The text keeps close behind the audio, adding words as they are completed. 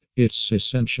It's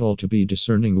essential to be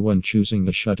discerning when choosing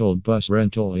a shuttle bus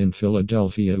rental in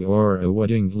Philadelphia or a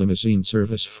wedding limousine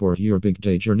service for your big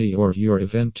day journey or your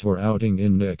event or outing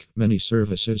in NIC. Many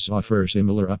services offer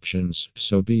similar options,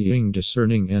 so being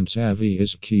discerning and savvy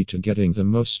is key to getting the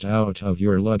most out of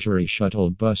your luxury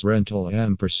shuttle bus rental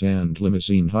 &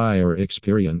 limousine hire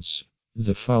experience.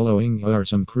 The following are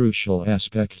some crucial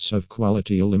aspects of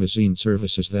quality limousine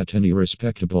services that any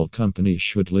respectable company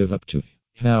should live up to.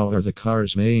 How are the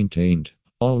cars maintained?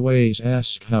 Always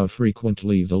ask how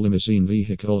frequently the limousine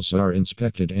vehicles are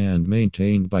inspected and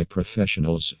maintained by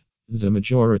professionals. The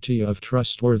majority of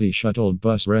trustworthy shuttle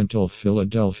bus rental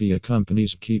Philadelphia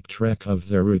companies keep track of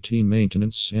their routine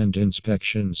maintenance and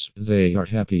inspections. They are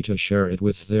happy to share it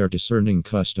with their discerning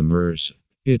customers.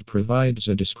 It provides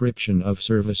a description of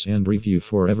service and review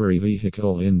for every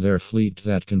vehicle in their fleet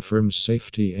that confirms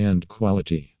safety and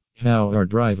quality. How are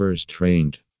drivers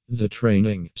trained? The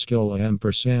training, skill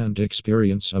 &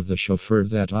 experience of the chauffeur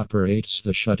that operates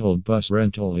the shuttle bus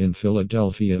rental in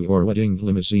Philadelphia or wedding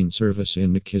limousine service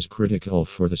in NIC is critical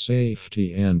for the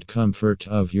safety and comfort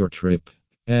of your trip.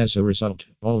 As a result,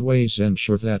 always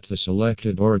ensure that the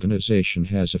selected organization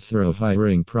has a thorough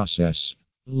hiring process.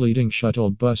 Leading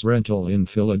shuttle bus rental in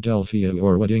Philadelphia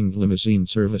or wedding limousine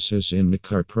services in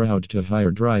NIC are proud to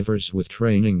hire drivers with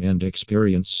training and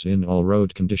experience in all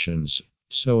road conditions.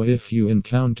 So if you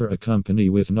encounter a company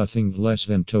with nothing less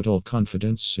than total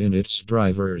confidence in its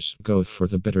drivers, go for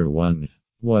the better one.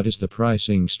 What is the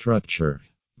pricing structure?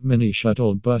 Many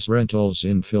shuttle bus rentals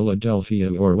in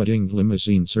Philadelphia or wedding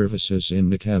limousine services in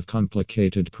NIC have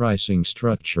complicated pricing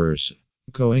structures.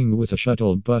 Going with a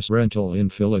shuttle bus rental in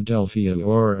Philadelphia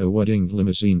or a wedding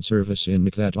limousine service in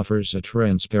NIC that offers a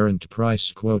transparent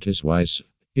price quote is wise.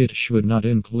 It should not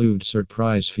include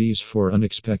surprise fees for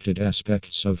unexpected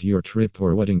aspects of your trip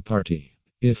or wedding party.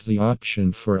 If the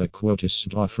option for a quote is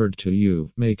offered to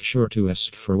you, make sure to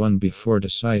ask for one before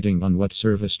deciding on what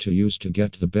service to use to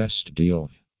get the best deal.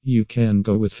 You can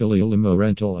go with Philly Limo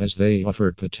Rental as they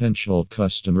offer potential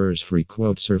customers free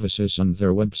quote services on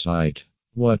their website.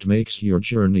 What makes your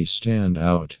journey stand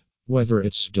out? Whether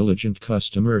it's diligent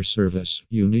customer service,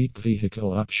 unique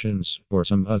vehicle options, or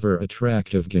some other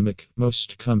attractive gimmick,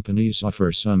 most companies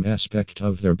offer some aspect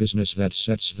of their business that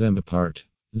sets them apart.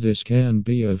 This can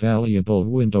be a valuable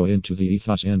window into the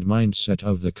ethos and mindset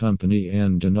of the company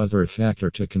and another factor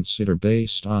to consider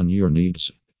based on your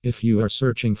needs. If you are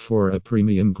searching for a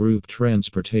premium group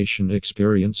transportation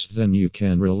experience, then you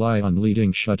can rely on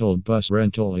leading shuttle bus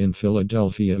rental in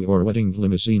Philadelphia or wedding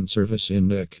limousine service in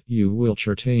NIC. You will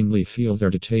certainly feel their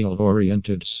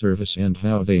detail-oriented service and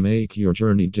how they make your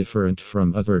journey different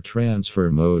from other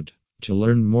transfer mode. To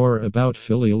learn more about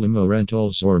Philly Limo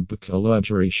Rentals or book a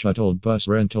luxury shuttle bus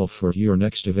rental for your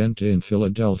next event in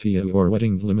Philadelphia or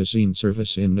wedding limousine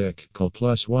service in NIC, call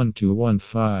 +1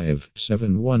 215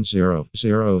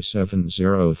 710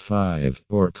 0705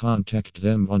 or contact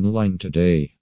them online today.